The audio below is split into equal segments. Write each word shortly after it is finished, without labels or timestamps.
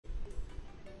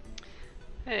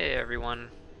Hey everyone,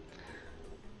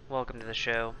 welcome to the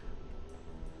show.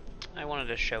 I wanted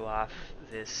to show off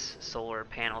this solar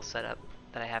panel setup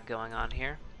that I have going on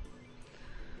here.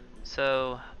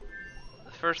 So,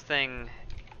 the first thing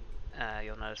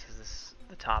you'll notice is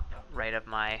the top right of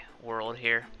my world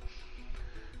here.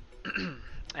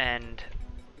 And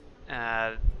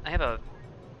I have a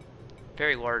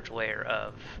very large layer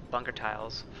of bunker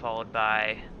tiles followed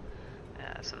by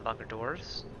some bunker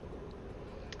doors.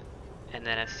 And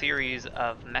then a series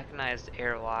of mechanized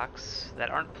airlocks that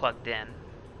aren't plugged in.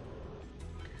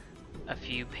 A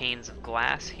few panes of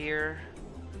glass here,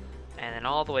 and then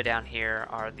all the way down here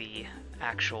are the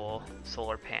actual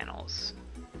solar panels.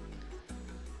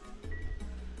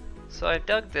 So I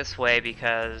dug this way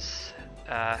because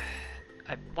I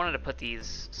wanted to put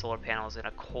these solar panels in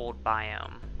a cold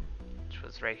biome, which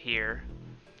was right here.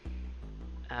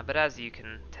 But as you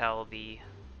can tell, the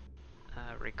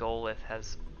regolith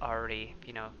has already,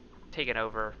 taken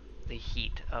over the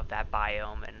heat of that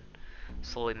biome and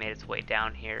slowly made its way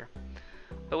down here.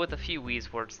 But with a few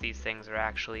Wheezeworts, these things are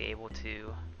actually able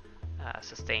to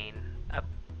sustain a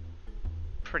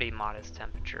pretty modest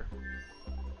temperature.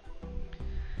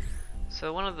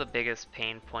 So one of the biggest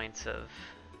pain points of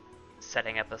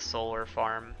setting up a solar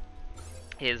farm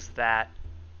is that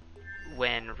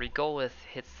when regolith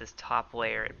hits this top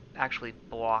layer, it actually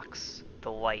blocks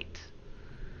the light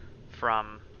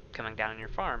from coming down on your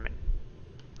farm, and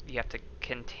you have to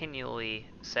continually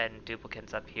send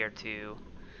duplicants up here to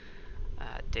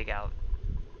dig out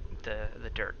the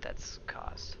dirt that's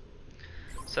caused.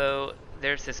 So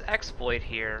there's this exploit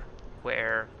here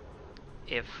where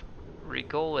if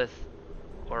regolith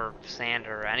or sand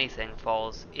or anything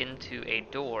falls into a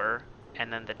door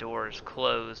and then the door is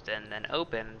closed and then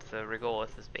opened, the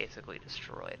regolith is basically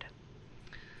destroyed.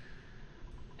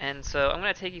 And so I'm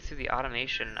going to take you through the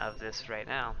automation of this right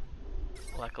now.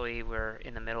 Luckily we're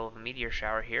in the middle of a meteor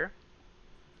shower here.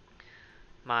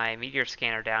 My meteor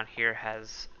scanner down here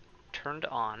has turned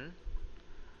on,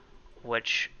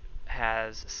 which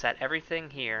has set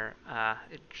everything here.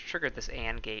 It triggered this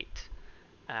AND gate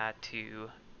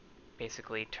to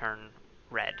basically turn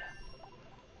red.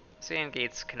 This AND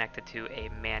gate's connected to a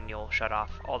manual shutoff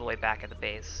all the way back at the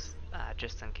base,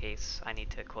 just in case I need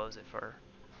to close it for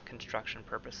construction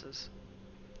purposes.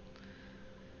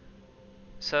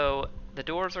 So the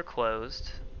doors are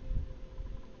closed.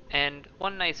 And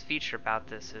one nice feature about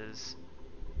this is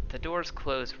the doors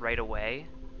close right away.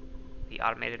 The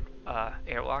automated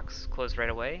airlocks close right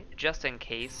away, just in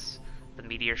case the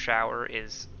meteor shower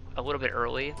is a little bit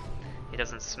early. It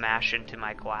doesn't smash into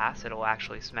my glass, it'll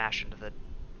actually smash into the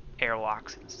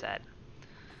airlocks instead.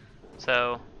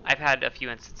 So I've had a few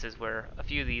instances where a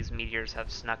few of these meteors have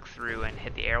snuck through and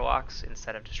hit the airlocks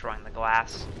instead of destroying the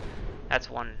glass. That's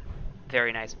one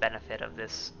very nice benefit of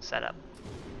this setup.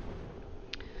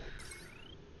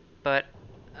 But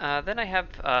then I have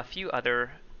a few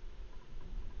other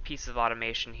pieces of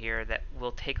automation here that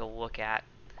we'll take a look at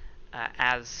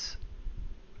as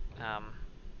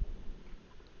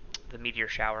the meteor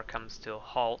shower comes to a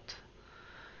halt.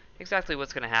 Exactly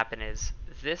what's going to happen is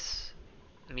this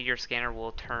meteor scanner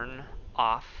will turn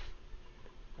off,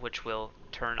 which will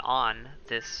turn on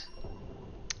this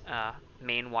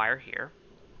main wire here.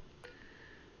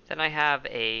 Then I have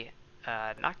a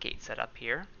NOT gate set up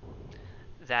here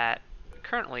that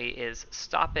currently is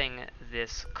stopping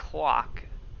this clock,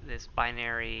 this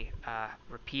binary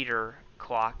repeater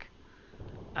clock,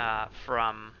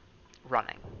 from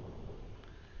running.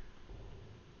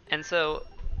 And so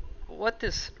what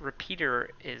this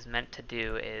repeater is meant to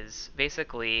do is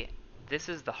basically, this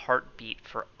is the heartbeat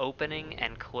for opening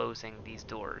and closing these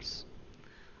doors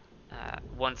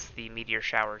once the meteor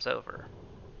shower is over.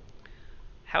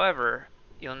 However,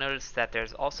 you'll notice that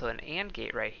there's also an AND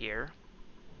gate right here.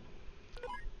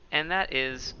 And that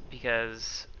is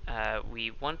because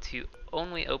we want to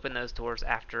only open those doors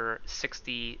after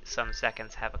 60 some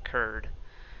seconds have occurred,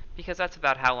 because that's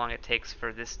about how long it takes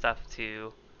for these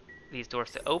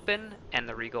doors to open and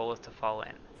the regolith to fall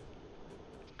in.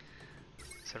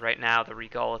 So right now the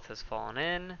regolith has fallen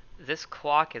in. This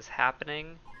clock is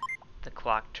happening. The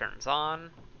clock turns on.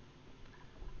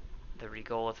 The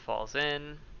regolith falls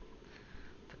in.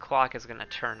 The clock is going to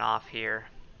turn off here.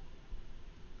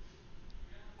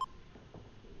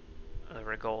 The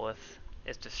regolith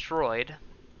is destroyed,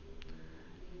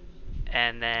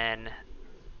 and then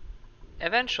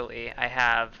eventually I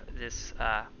have this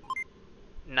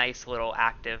nice little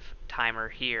active timer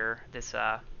here, this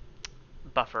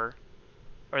buffer,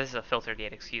 or this is a filter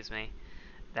gate, excuse me,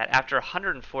 that after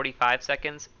 145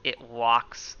 seconds it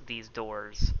locks these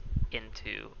doors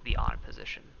into the on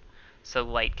position. so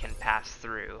light can pass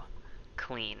through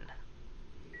clean.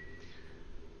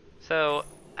 So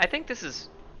I think this is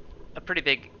a pretty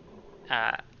big,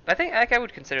 I think I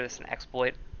would consider this an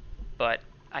exploit, but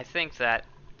I think that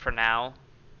for now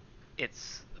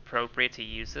it's appropriate to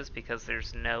use this because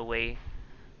there's no way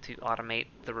to automate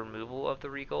the removal of the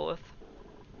regolith,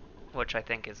 which I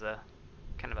think is a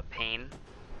kind of a pain.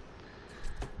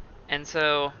 And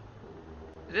so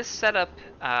this setup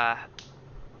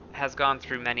has gone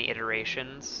through many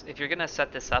iterations. If you're going to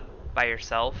set this up by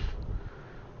yourself,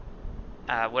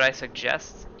 what I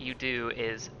suggest you do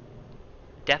is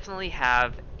definitely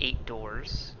have 8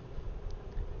 doors.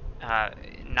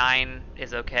 9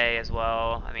 is okay as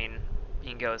well. I mean, you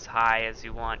can go as high as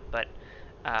you want, but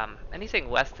anything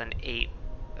less than 8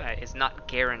 is not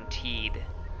guaranteed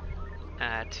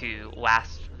to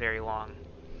last very long.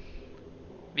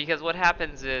 Because what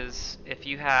happens is, if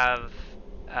you have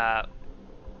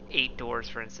 8 doors,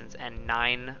 for instance, and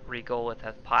 9 regolith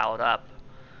have piled up,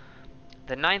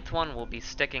 the 9th one will be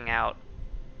sticking out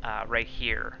right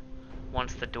here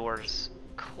once the doors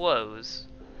close.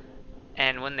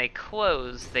 And when they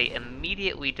close, they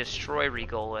immediately destroy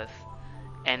regolith,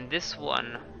 and this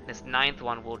 9th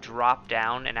one, will drop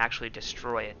down and actually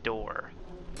destroy a door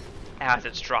as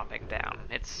it's dropping down.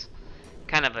 It's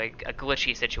kind of a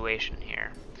glitchy situation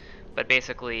here, but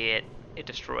basically it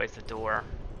destroys the door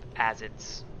as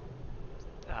it's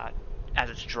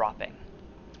dropping.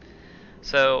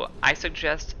 So I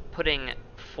suggest putting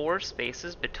 4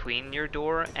 spaces between your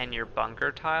door and your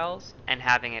bunker tiles and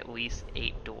having at least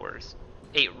 8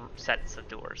 sets of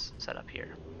doors set up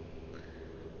here.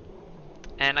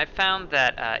 And I found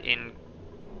that in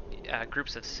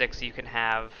groups of 6 you can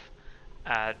have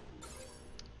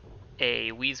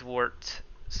a Wheezewort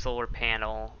solar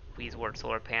panel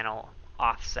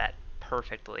offset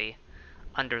perfectly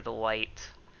under the light,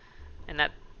 and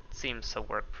that seems to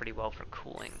work pretty well for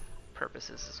cooling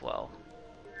purposes as well.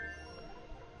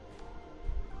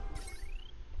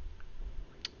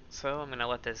 So I'm going to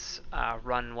let this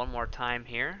run one more time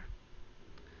here.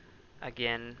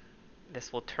 Again,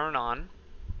 this will turn on,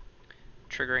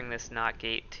 triggering this NOT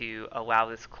gate to allow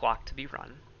this clock to be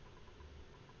run.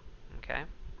 Okay.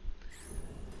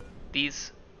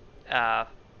 These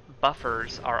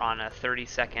buffers are on a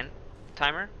 30-second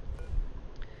timer,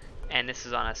 and this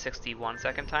is on a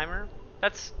 61-second timer.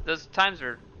 Those times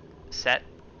are set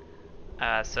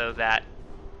so that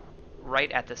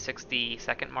right at the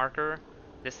 60-second marker,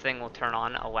 this thing will turn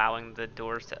on, allowing the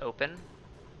doors to open,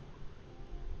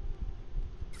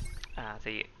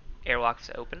 the airlocks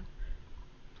to open.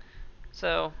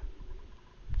 So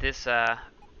this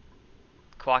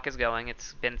clock is going.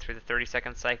 It's been through the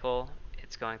 30-second cycle.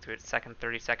 It's going through its second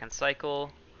 30-second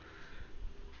cycle.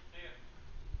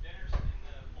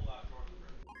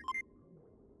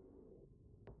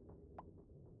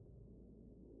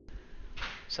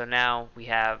 So now we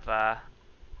have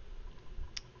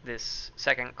this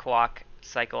second clock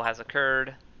cycle has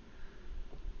occurred.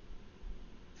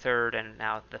 Third, and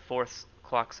now the fourth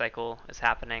clock cycle is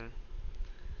happening.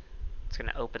 It's going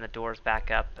to open the doors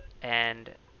back up, and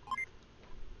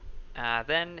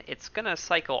then it's going to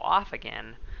cycle off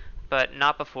again, but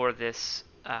not before this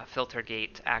filter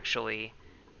gate actually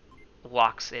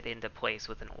locks it into place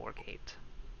with an OR gate.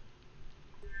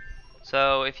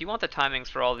 So if you want the timings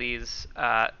for all these,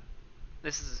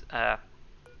 this is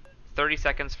 30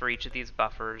 seconds for each of these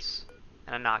buffers,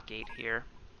 and a NOT gate here.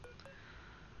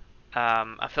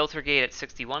 A filter gate at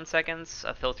 61 seconds,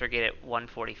 a filter gate at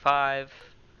 145,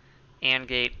 AND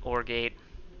gate, OR gate,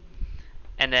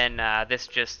 and then this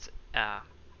just,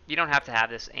 you don't have to have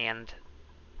this AND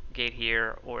gate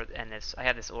here, I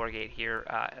have this OR gate here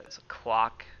as a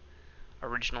clock.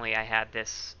 Originally I had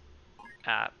this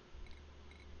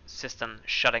system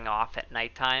shutting off at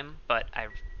nighttime, but I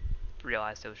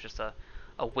realized it was just a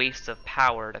waste of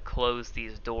power to close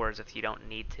these doors if you don't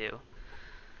need to.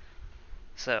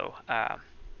 So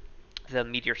the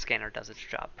meteor scanner does its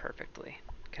job perfectly.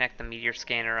 Connect the meteor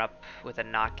scanner up with a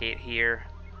NOT gate here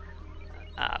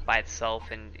by itself,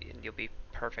 and you'll be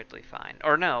perfectly fine.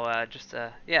 Or no, just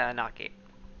a NOT gate.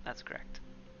 That's correct.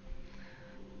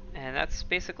 And that's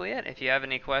basically it. If you have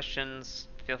any questions,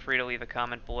 feel free to leave a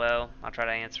comment below. I'll try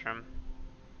to answer them.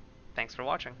 Thanks for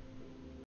watching.